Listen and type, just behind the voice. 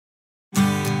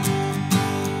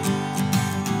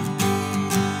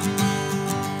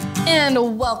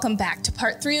And welcome back to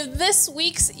part 3 of this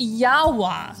week's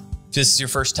YAWA. If this is your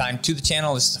first time to the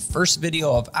channel, this is the first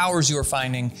video of ours you are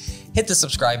finding, hit the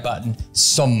subscribe button,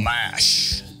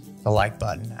 smash the like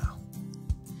button now.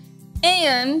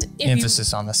 And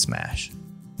emphasis on the smash.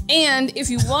 And if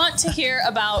you want to hear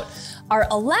about our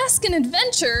Alaskan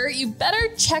adventure, you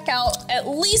better check out at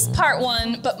least part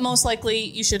 1, but most likely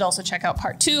you should also check out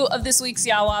part 2 of this week's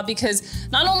YAWA, because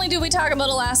not only did we talk about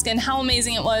Alaska and how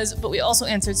amazing it was, but we also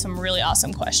answered some really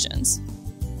awesome questions.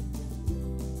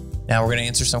 Now we're gonna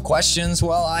answer some questions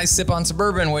while I sip on some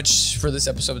bourbon, which for this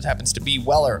episode happens to be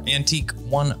Weller Antique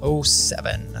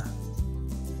 107.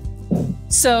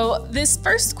 So this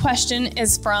first question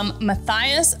is from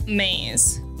Matthias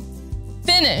Mays.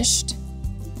 Finished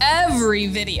every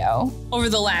video over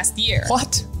the last year.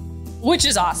 What? Which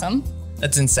is awesome.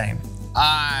 That's insane.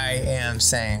 I am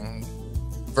saying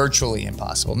virtually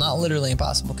impossible. Not literally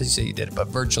impossible because you say you did it, but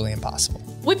virtually impossible.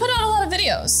 We put out a lot of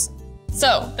videos.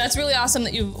 So that's really awesome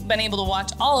that you've been able to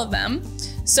watch all of them.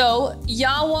 So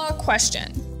YAWA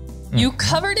question. You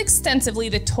covered extensively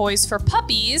the toys for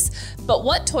puppies, but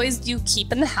what toys do you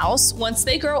keep in the house once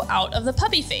they grow out of the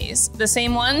puppy phase? The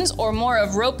same ones or more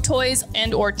of rope toys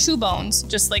and or chew bones,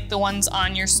 just like the ones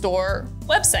on your store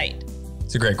website?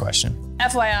 It's a great question.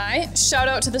 FYI, shout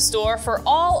out to the store for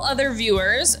all other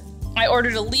viewers. I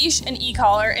ordered a leash and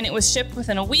e-collar and it was shipped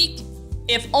within a week.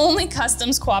 If only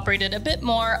customs cooperated a bit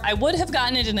more, I would have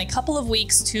gotten it in a couple of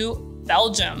weeks to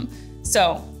Belgium.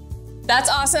 So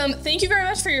that's awesome. Thank you very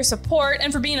much for your support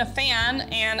and for being a fan.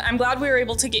 And I'm glad we were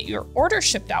able to get your order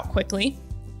shipped out quickly.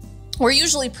 We're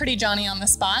usually pretty Johnny on the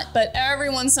spot, but every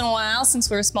once in a while, since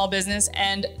we're a small business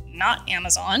and not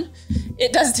Amazon,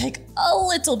 it does take a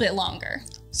little bit longer.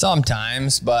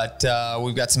 Sometimes, but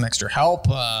we've got some extra help.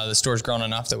 The store's grown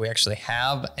enough that we actually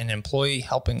have an employee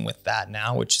helping with that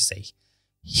now, which is a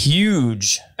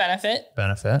huge benefit.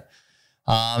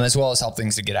 As well as help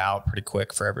things to get out pretty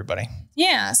quick for everybody.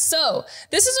 Yeah, so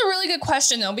this is a really good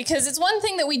question though, because it's one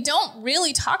thing that we don't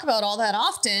really talk about all that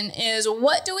often is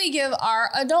what do we give our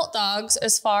adult dogs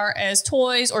as far as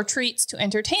toys or treats to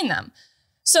entertain them?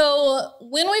 So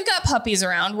when we've got puppies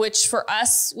around, which for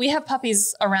us, we have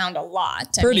puppies around a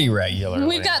lot. Pretty regularly.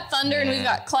 We've got Thunder and we've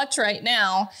got Clutch right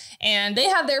now, and they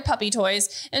have their puppy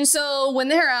toys. And so when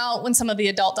they're out, when some of the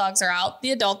adult dogs are out, the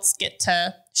adults get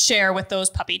to share with those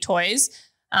puppy toys.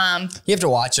 You have to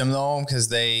watch them though, because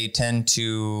they tend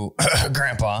to,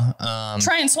 Grandpa,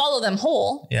 try and swallow them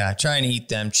whole. Yeah, try and eat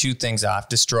them, chew things off,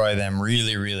 destroy them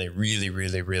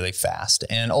really fast.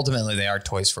 And ultimately they are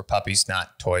toys for puppies,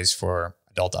 not toys for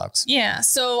adult dogs. Yeah,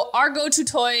 so our go-to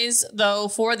toys though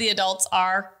for the adults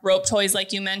are rope toys,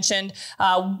 like you mentioned.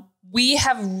 We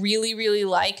have really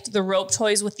liked the rope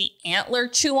toys with the antler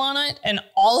chew on it, and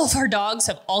all of our dogs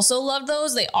have also loved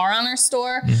those. They are on our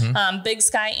store, Big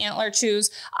Sky antler chews.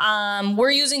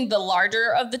 We're using the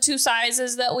larger of the 2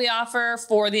 sizes that we offer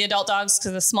for the adult dogs,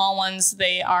 because the small ones,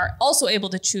 they are also able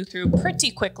to chew through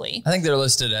pretty quickly. I think they're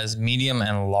listed as medium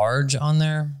and large on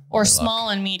there. Or small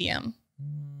and medium.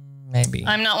 Maybe.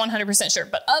 I'm not 100% sure,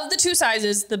 but of the 2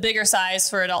 sizes, the bigger size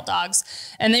for adult dogs.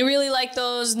 And they really like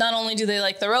those. Not only do they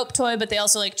like the rope toy, but they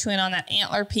also like chewing on that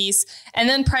antler piece. And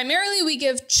then primarily we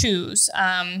give chews,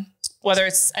 whether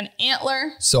it's an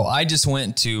antler. So I just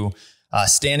went to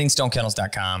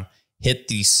standingstonekennels.com, hit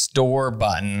the store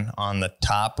button on the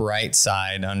top right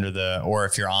side under the, or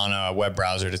if you're on a web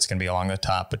browser, it's going to be along the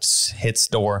top, but just hit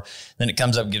store. Then it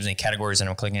comes up, gives me categories, and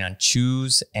I'm clicking on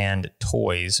chews and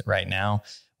toys right now,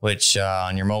 which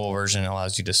on your mobile version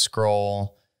allows you to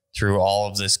scroll through all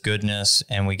of this goodness.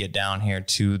 And we get down here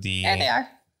to the There they are.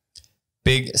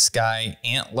 Big Sky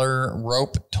antler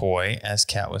rope toy, as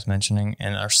Kat was mentioning.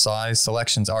 And our size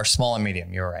selections are small and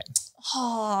medium. You're right.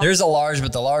 Oh. There's a large,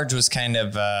 but the large was kind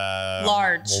of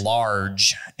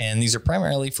large. And these are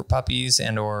primarily for puppies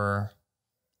and or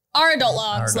our adult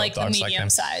dogs like the medium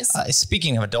size.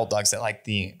 Speaking of adult dogs that like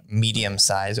the medium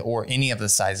size or any of the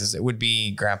sizes, it would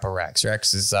be Grandpa Rex.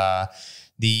 Rex is a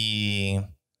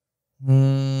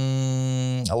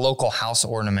local house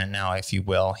ornament now, if you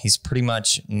will. He's pretty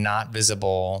much not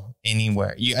visible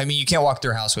anywhere. I mean, you can't walk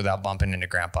through a house without bumping into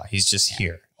Grandpa. He's just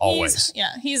here always.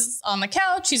 He's on the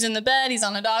couch. He's in the bed. He's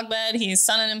on a dog bed. He's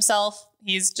sunning himself.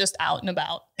 He's just out and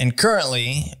about. And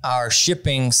currently, our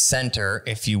shipping center,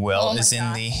 if you will, is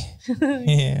in the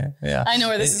I know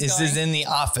where this is going. Is in the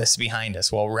office behind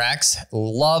us. Well, Rex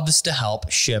loves to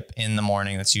help ship in the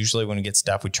morning. That's usually when we get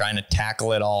stuff. We try to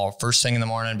tackle it all first thing in the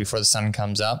morning before the sun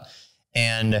comes up.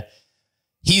 And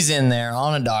he's in there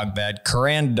on a dog bed,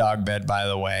 Coran dog bed, by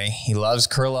the way. He loves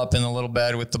curl up in the little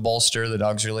bed with the bolster. The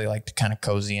dogs really like to kind of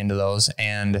cozy into those.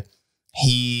 And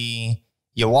he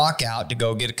you walk out to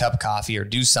go get a cup of coffee or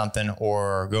do something,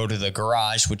 or go to the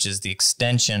garage, which is the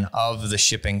extension of the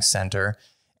shipping center,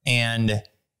 and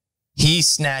he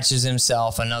snatches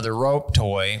himself another rope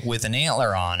toy with an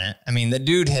antler on it. I mean, the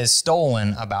dude has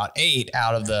stolen about 8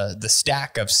 out of the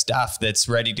stack of stuff that's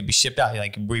ready to be shipped out.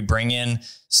 Like, we bring in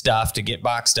stuff to get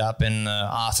boxed up in the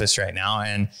office right now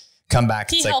and come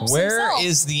back. It's like, where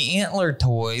is the antler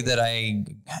toy that I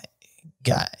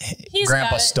got?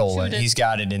 Grandpa stole it. He's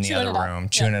got it in the other room,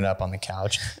 chewing it up on the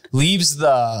couch. Leaves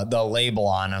the label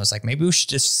on. I was like, maybe we should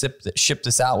just ship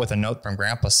this out with a note from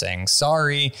Grandpa saying,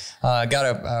 sorry, got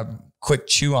a quick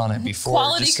chew on it before.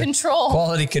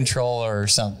 Quality control or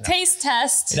something. Taste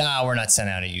test. No, we're not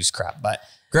sending out a used crap, but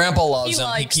Grandpa loves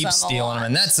them. He keeps stealing them,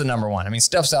 and that's the number one. I mean,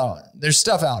 there's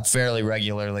stuff out fairly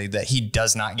regularly that he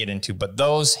does not get into, but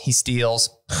those he steals,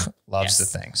 loves the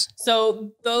things.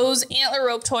 So those antler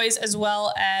rope toys, as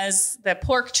well as the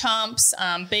pork chomps,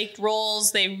 baked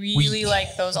rolls, they really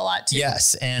like those a lot too.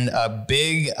 Yes, and a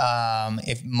big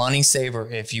money saver,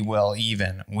 if you will,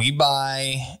 even. We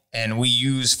buy and we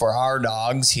use for our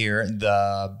dogs here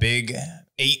the big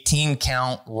 18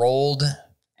 count rolled.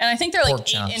 And I think they're like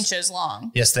 8 inches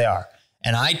long. Yes, they are.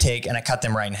 And I cut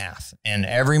them right in half. And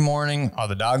every morning,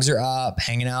 the dogs are up,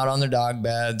 hanging out on their dog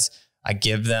beds. I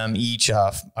give them each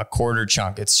a quarter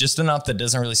chunk. It's just enough that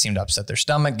doesn't really seem to upset their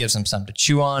stomach, gives them something to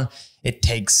chew on. It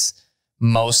takes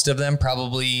most of them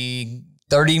probably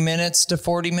 30 minutes to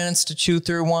 40 minutes to chew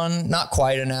through one. Not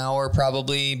quite an hour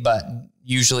probably, but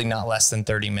usually not less than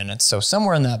 30 minutes. So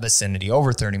somewhere in that vicinity,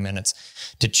 over 30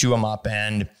 minutes to chew them up.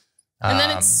 And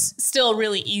then it's still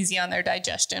really easy on their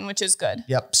digestion, which is good.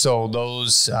 Yep. So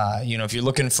those, if you're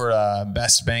looking for a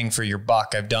best bang for your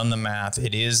buck, I've done the math.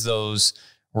 It is those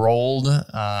rolled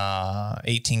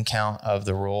 18 count of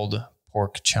the rolled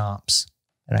pork chomps,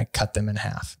 and I cut them in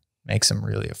half. Makes them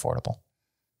really affordable.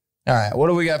 All right. What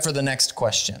do we got for the next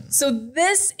question? So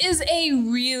this is a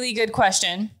really good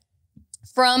question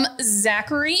from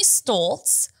Zachary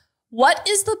Stoltz. What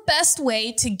is the best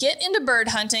way to get into bird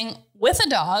hunting with a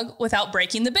dog without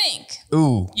breaking the bank?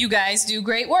 Ooh. You guys do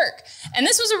great work. And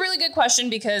this was a really good question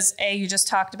because you just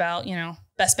talked about,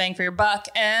 best bang for your buck.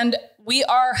 And we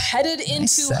are headed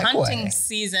into hunting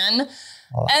season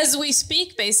as we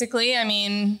speak, basically. I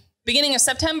mean, beginning of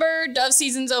September, dove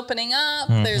season's opening up.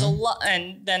 Mm-hmm. There's a lot,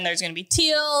 and then there's going to be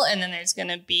teal, and then there's going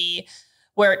to be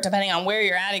depending on where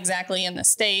you're at exactly in the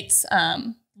States,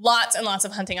 lots and lots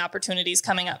of hunting opportunities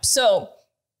coming up. So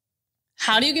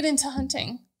how do you get into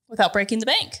hunting without breaking the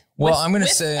bank? Well, I'm going to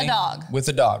say with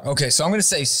a dog. Okay. So I'm going to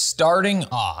say, starting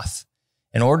off,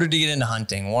 in order to get into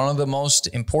hunting, one of the most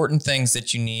important things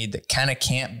that you need that kind of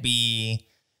can't be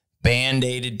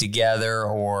band-aided together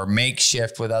or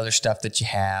makeshift with other stuff that you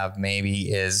have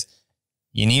maybe is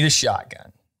you need a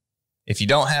shotgun. If you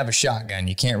don't have a shotgun,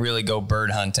 you can't really go bird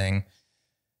hunting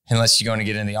unless you're going to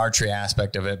get in the archery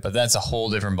aspect of it, but that's a whole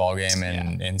different ballgame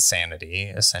and insanity,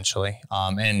 essentially.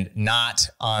 And not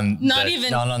on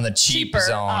the cheap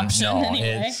zone. No,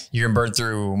 anyway. You can burn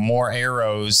through more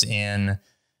arrows in,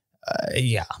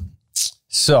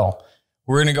 So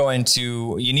we're going to go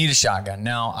into, you need a shotgun.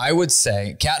 Now, I would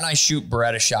say, Kat and I shoot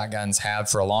Beretta shotguns, have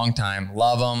for a long time,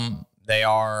 love them. They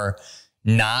are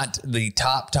not the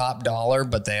top dollar,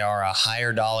 but they are a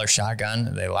higher dollar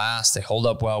shotgun. They last, they hold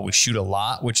up well. We shoot a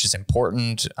lot, which is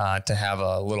important to have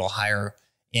a little higher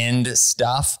end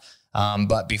stuff.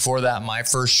 But before that, my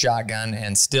first shotgun,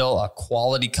 and still a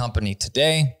quality company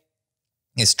today,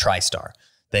 is TriStar.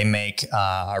 They make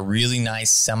a really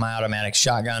nice semi-automatic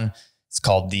shotgun. It's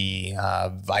called the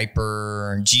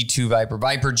Viper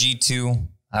G2.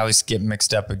 I always get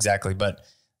mixed up exactly, but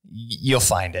you'll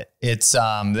find it. It's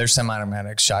their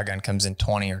semi-automatic shotgun comes in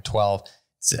 20 or 12.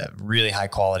 It's a really high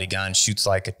quality gun, shoots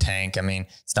like a tank. I mean,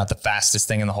 it's not the fastest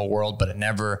thing in the whole world, but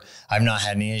I've not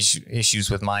had any issues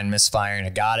with mine misfiring. I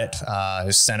got it. It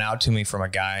was sent out to me from a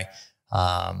guy,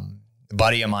 a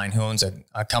buddy of mine who owns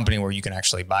a company where you can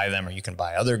actually buy them, or you can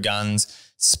buy other guns,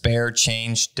 Spare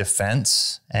Change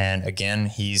Defense. And again,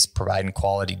 he's providing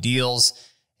quality deals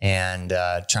and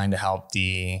trying to help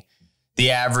the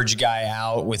average guy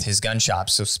out with his gun shop.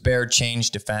 So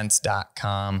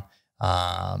SpareChangeDefense.com.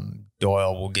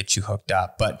 Doyle will get you hooked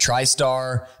up, but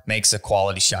TriStar makes a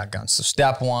quality shotgun. So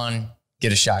step 1,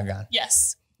 get a shotgun.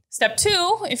 Yes. Step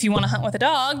 2, if you want to hunt with a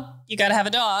dog, you got to have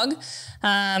a dog.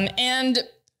 And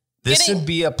this would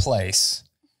be a place.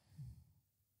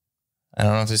 I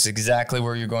don't know if this is exactly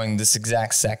where you're going this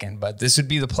exact second, but this would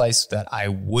be the place that I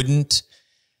wouldn't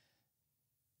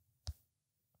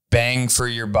bang for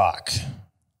your buck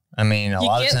I mean, a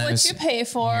lot of You times get what you pay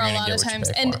for a lot of times.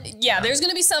 And yeah, there's going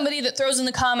to be somebody that throws in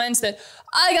the comments that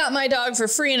I got my dog for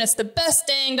free and it's the best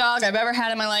dang dog I've ever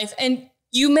had in my life. And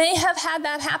you may have had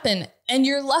that happen and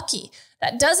you're lucky.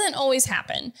 That doesn't always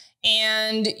happen.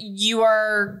 And you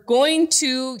are going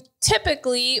to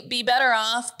typically be better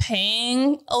off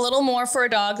paying a little more for a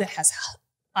dog that has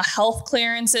a health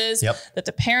clearances, that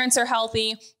the parents are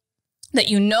healthy, that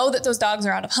you know that those dogs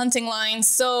are out of hunting lines.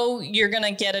 So you're going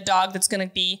to get a dog that's going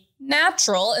to be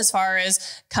natural as far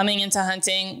as coming into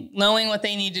hunting, knowing what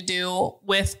they need to do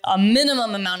with a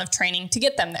minimum amount of training to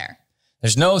get them there.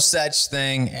 There's no such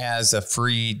thing as a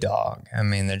free dog. I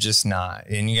mean, they're just not.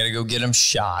 And you got to go get them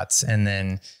shots. And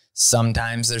then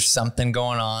sometimes there's something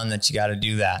going on that you got to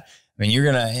do that. I mean, you're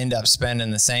going to end up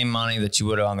spending the same money that you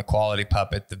would on the quality pup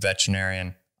at the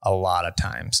veterinarian a lot of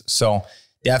times. So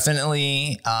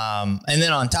definitely. And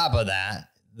then on top of that,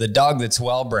 the dog that's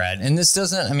well bred, and this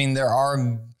doesn't, I mean, there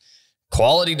are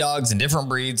quality dogs in different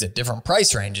breeds at different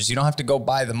price ranges. You don't have to go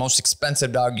buy the most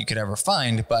expensive dog you could ever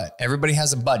find, but everybody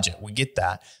has a budget. We get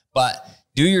that. But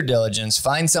do your diligence,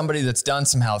 find somebody that's done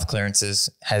some health clearances,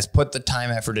 has put the time,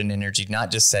 effort, and energy,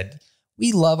 not just said,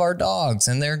 we love our dogs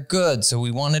and they're good, so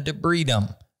we wanted to breed them.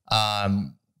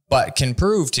 But can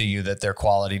prove to you that they're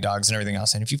quality dogs and everything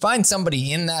else. And if you find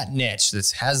somebody in that niche that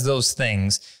has those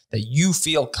things that you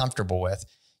feel comfortable with,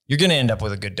 you're going to end up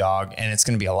with a good dog, and it's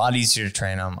going to be a lot easier to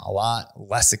train them, a lot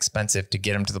less expensive to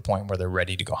get them to the point where they're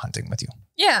ready to go hunting with you.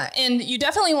 Yeah. And you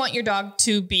definitely want your dog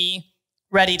to be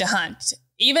ready to hunt,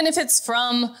 even if it's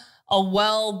from a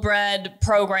well-bred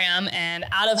program and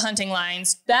out of hunting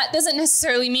lines. That doesn't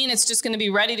necessarily mean it's just going to be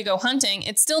ready to go hunting.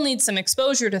 It still needs some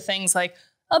exposure to things like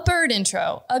a bird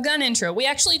intro, a gun intro. We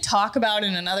actually talk about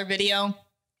in another video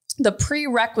the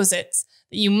prerequisites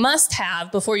that you must have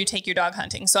before you take your dog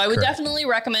hunting. So I would definitely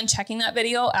recommend checking that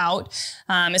video out,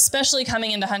 especially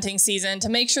coming into hunting season, to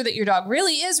make sure that your dog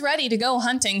really is ready to go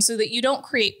hunting so that you don't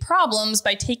create problems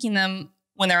by taking them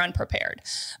when they're unprepared.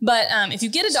 But if you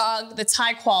get a dog that's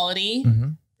high quality,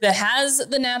 that has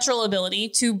the natural ability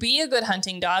to be a good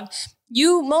hunting dog,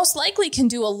 you most likely can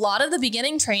do a lot of the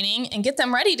beginning training and get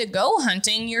them ready to go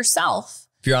hunting yourself.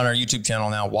 If you're on our YouTube channel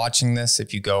now watching this,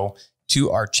 if you go to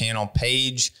our channel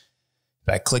page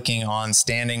by clicking on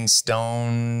Standing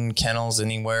Stone Kennels,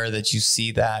 anywhere that you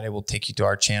see that, it will take you to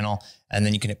our channel. And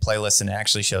then you can hit playlists, and it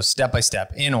actually shows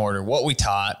step-by-step in order what we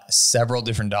taught several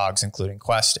different dogs, including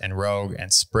Quest and Rogue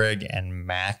and Sprig and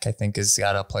Mac, I think has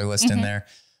got a playlist in there.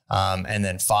 And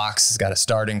then Fox has got a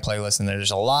starting playlist, and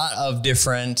there's a lot of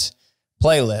different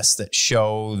playlists that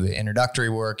show the introductory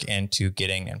work into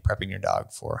getting and prepping your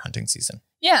dog for hunting season.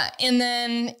 Yeah. And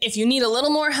then if you need a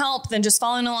little more help than just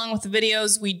following along with the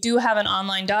videos, we do have an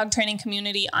online dog training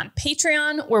community on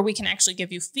Patreon where we can actually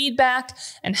give you feedback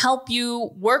and help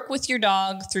you work with your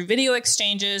dog through video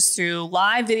exchanges, through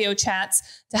live video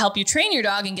chats to help you train your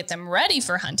dog and get them ready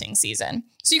for hunting season.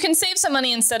 So you can save some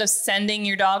money instead of sending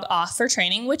your dog off for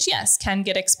training, which, yes, can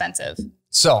get expensive.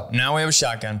 So now we have a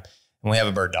shotgun and we have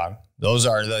a bird dog. Those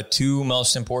are the two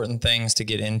most important things to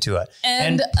get into it.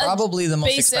 And probably the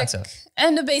most expensive.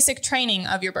 And a basic training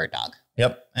of your bird dog.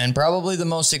 Yep. And probably the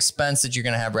most expense that you're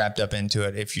going to have wrapped up into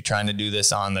it if you're trying to do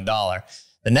this on the dollar.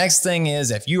 The next thing is,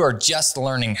 if you are just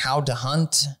learning how to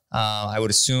hunt, I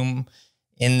would assume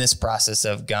in this process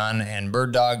of gun and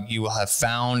bird dog, you will have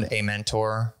found a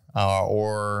mentor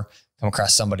or come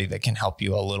across somebody that can help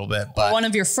you a little bit. But one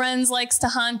of your friends likes to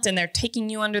hunt and they're taking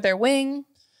you under their wing.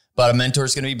 But a mentor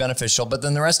is going to be beneficial. But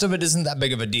then the rest of it isn't that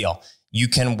big of a deal. You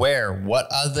can wear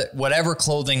whatever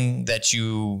clothing that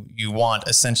you want,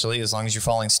 essentially, as long as you're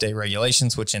following state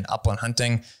regulations, which in upland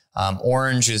hunting,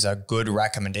 orange is a good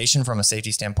recommendation from a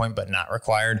safety standpoint, but not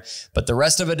required. But the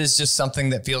rest of it is just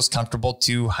something that feels comfortable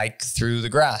to hike through the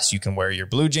grass. You can wear your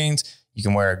blue jeans. You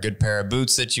can wear a good pair of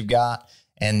boots that you've got.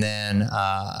 And then,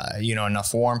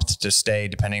 enough warmth to stay,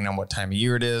 depending on what time of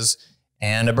year it is.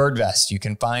 And a bird vest. You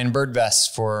can find bird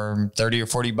vests for 30 or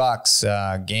 40 bucks,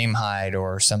 game hide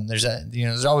or some,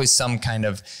 there's always some kind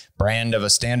of brand of a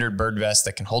standard bird vest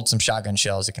that can hold some shotgun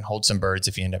shells. It can hold some birds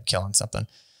if you end up killing something.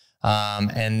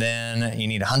 And then you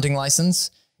need a hunting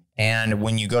license. And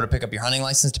when you go to pick up your hunting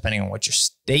license, depending on what your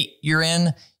state you're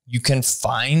in, you can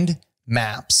find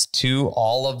maps to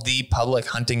all of the public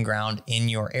hunting ground in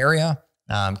your area.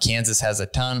 Kansas has a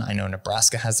ton. I know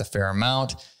Nebraska has a fair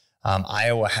amount.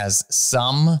 Iowa has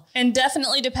some. And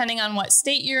definitely depending on what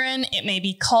state you're in, it may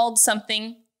be called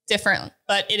something different,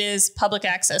 but it is public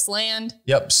access land.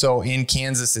 Yep. So in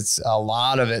Kansas, it's a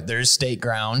lot of it. There's state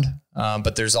ground,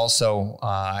 but there's also,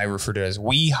 I refer to it as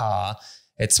YAWA.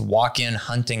 It's walk-in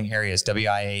hunting areas,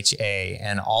 WIHA,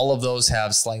 and all of those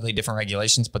have slightly different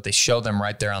regulations, but they show them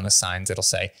right there on the signs. It'll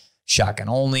say shotgun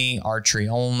only, archery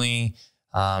only.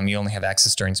 You only have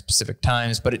access during specific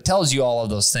times, but it tells you all of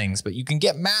those things. But you can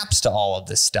get maps to all of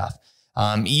this stuff.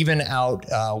 Even out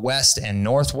west and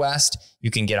northwest, you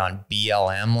can get on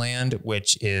BLM land,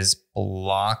 which is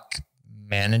block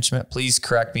management. Please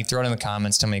correct me, throw it in the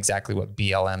comments, tell me exactly what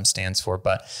BLM stands for.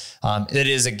 But it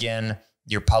is, again,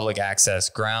 your public access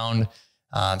ground.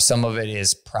 Some of it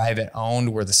is private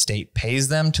owned where the state pays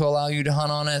them to allow you to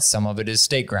hunt on it. Some of it is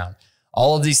state ground.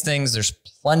 All of these things, there's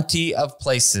plenty of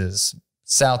places,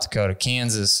 South Dakota,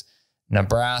 Kansas,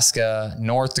 Nebraska,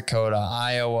 North Dakota,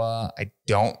 Iowa. I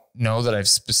don't know that I've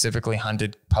specifically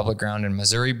hunted public ground in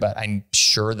Missouri, but I'm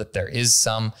sure that there is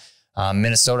some.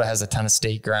 Minnesota has a ton of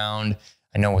state ground.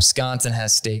 I know Wisconsin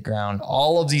has state ground.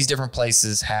 All of these different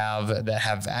places that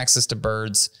have access to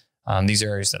birds. These are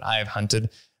areas that I've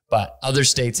hunted, but other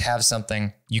states have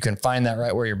something. You can find that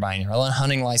right where you're buying your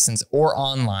hunting license or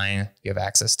online. You have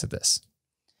access to this.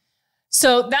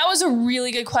 So that was a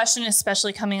really good question,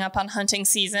 especially coming up on hunting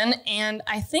season. And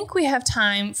I think we have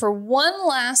time for one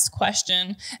last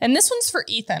question. And this one's for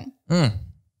Ethan.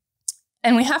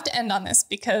 And we have to end on this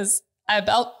because I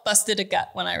about busted a gut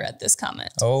when I read this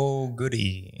comment. Oh,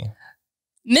 goody.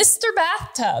 Mr.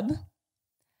 Bathtub,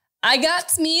 I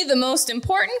got me the most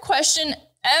important question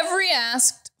ever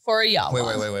asked for a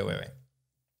YAWA. Wait.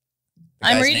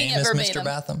 I'm reading it verbatim. Mr.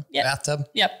 Bathtub? Yep. Bathtub?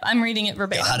 Yep, I'm reading it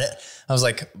verbatim. Got it. I was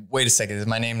like, wait a second. Is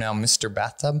my name now Mr.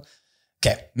 Bathtub?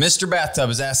 Okay. Mr. Bathtub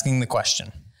is asking the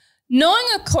question. Knowing,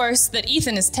 of course, that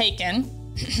Ethan is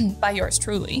taken by yours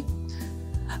truly,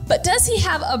 but does he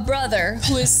have a brother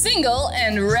who is single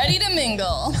and ready to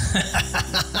mingle?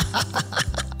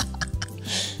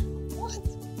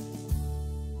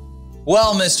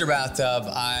 Well, Mr. Bathtub,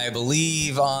 I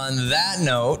believe on that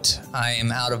note, I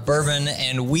am out of bourbon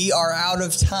and we are out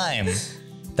of time.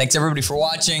 Thanks everybody for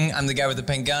watching. I'm the guy with the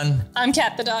pink gun. I'm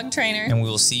Kat, the dog trainer. And we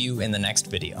will see you in the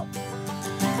next video.